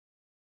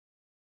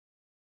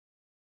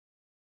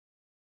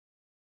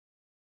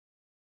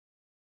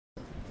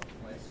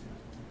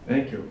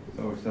Thank you. It's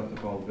always tough to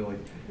follow Billy.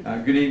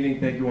 Good evening.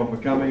 Thank you all for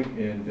coming,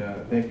 and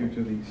thank you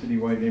to the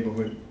Citywide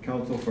Neighborhood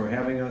Council for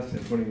having us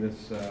and putting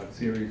this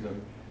series of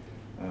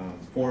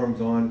forums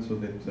on so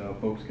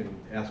that folks can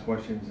ask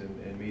questions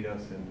and meet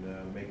us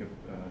and make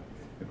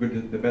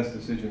the best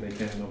decision they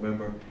can in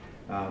November.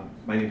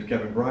 My name is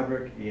Kevin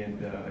Broderick,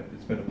 and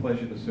it's been a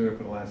pleasure to serve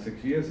for the last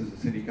 6 years as a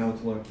city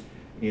councilor.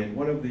 And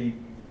one of the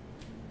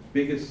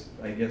biggest,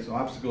 I guess,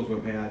 obstacles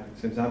we've had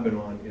since I've been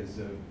on is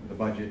the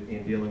budget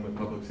and dealing with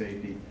public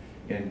safety.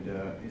 And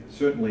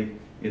certainly,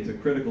 it's a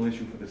critical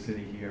issue for the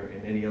city here,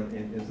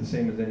 and it's the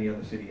same as any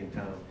other city in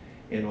town.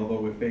 And although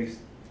we've faced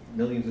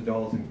millions of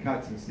dollars in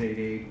cuts in state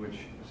aid, which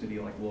a city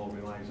like Lowell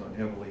relies on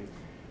heavily,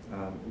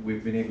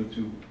 we've been able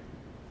to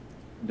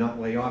not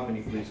lay off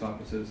any police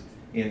officers,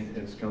 and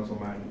as Councilor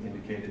Martin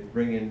indicated,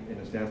 bring in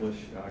and establish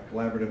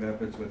collaborative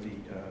efforts with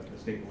the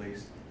state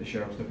police, the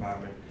sheriff's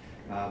department.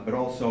 But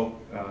also,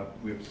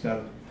 we've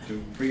started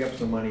to free up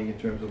some money in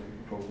terms of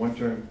for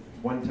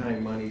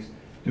one-time monies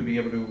to be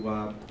able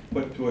to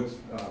put towards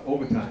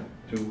overtime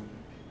to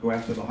go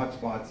after the hot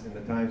spots in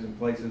the times and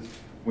places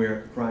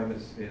where crime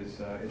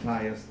is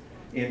highest.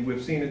 And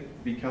we've seen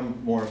it become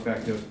more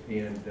effective,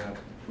 and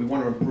we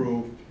want to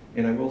improve.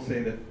 And I will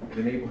say that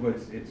the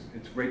neighborhoods,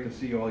 it's great to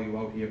see all you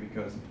out here,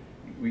 because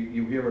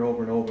you hear it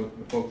over and over,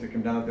 the folks that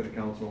come down to the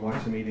council and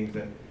watch the meetings,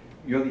 that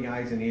you're the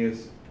eyes and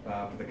ears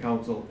for the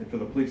council and for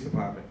the police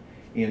department.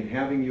 And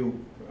having you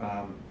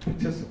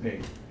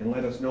participate and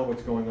let us know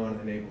what's going on in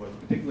the neighborhoods,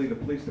 particularly the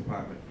police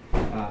department,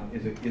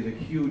 is a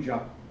huge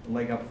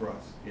leg up for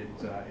us.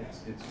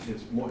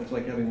 It's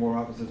like having more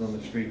officers on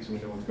the streets, so we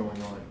know what's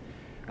going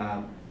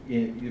on.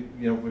 You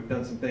know, we've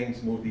done some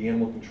things, moved the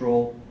animal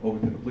control over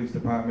to the police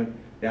department.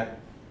 That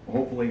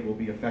hopefully will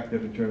be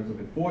effective in terms of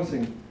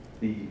enforcing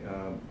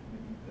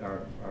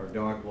our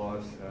dog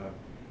laws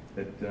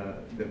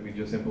that we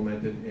just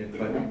implemented.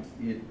 But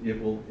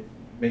it will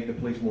make the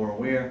police more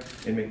aware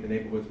and make the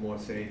neighborhoods more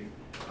safe.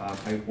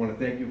 I want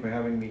to thank you for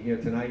having me here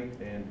tonight,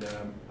 and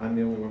I'm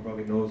the only one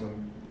probably knows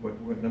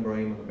what number I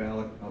am on the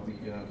ballot. I'll be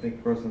I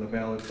think first on the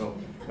ballot, so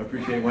I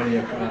appreciate one of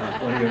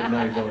your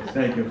nice votes.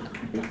 Thank you.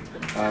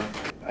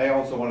 I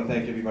also want to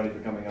thank everybody for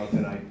coming out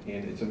tonight,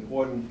 and it's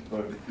important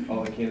for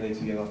all the candidates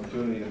to get an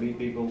opportunity to meet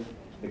people,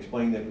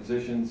 explain their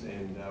positions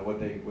and what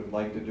they would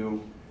like to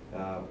do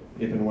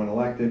if and when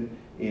elected.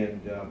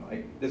 And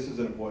this is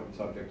an important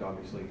subject,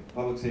 obviously.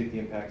 Public safety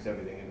impacts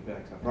everything. It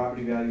impacts our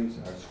property values,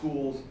 our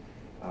schools,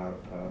 our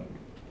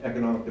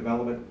economic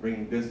development,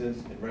 bringing business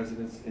and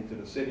residents into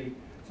the city.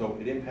 So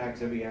it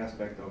impacts every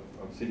aspect of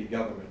city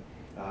government.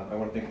 I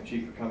want to thank the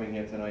Chief for coming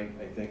here tonight,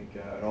 I think,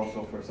 and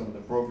also for some of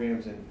the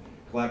programs and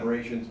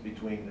collaborations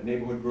between the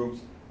neighborhood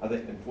groups, other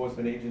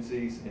enforcement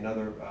agencies, and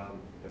other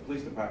the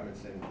police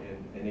departments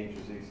and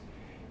agencies.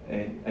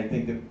 And I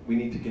think that we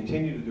need to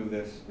continue to do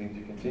this. We need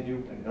to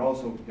continue, and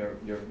also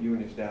you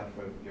and your staff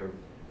for your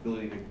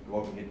ability to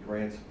go out and get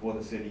grants for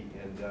the city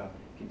and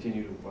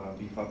continue to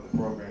beef up the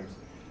programs.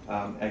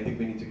 I think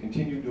we need to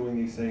continue doing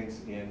these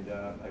things, and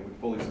I would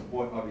fully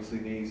support, obviously,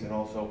 these, and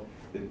also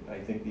I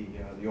think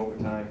the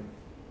overtime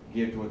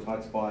geared towards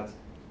hotspots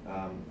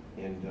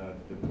and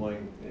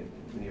deploying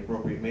in the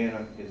appropriate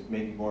manner is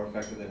maybe more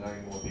effective than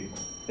hiring more people.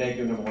 Thank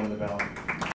you. Number one on the ballot.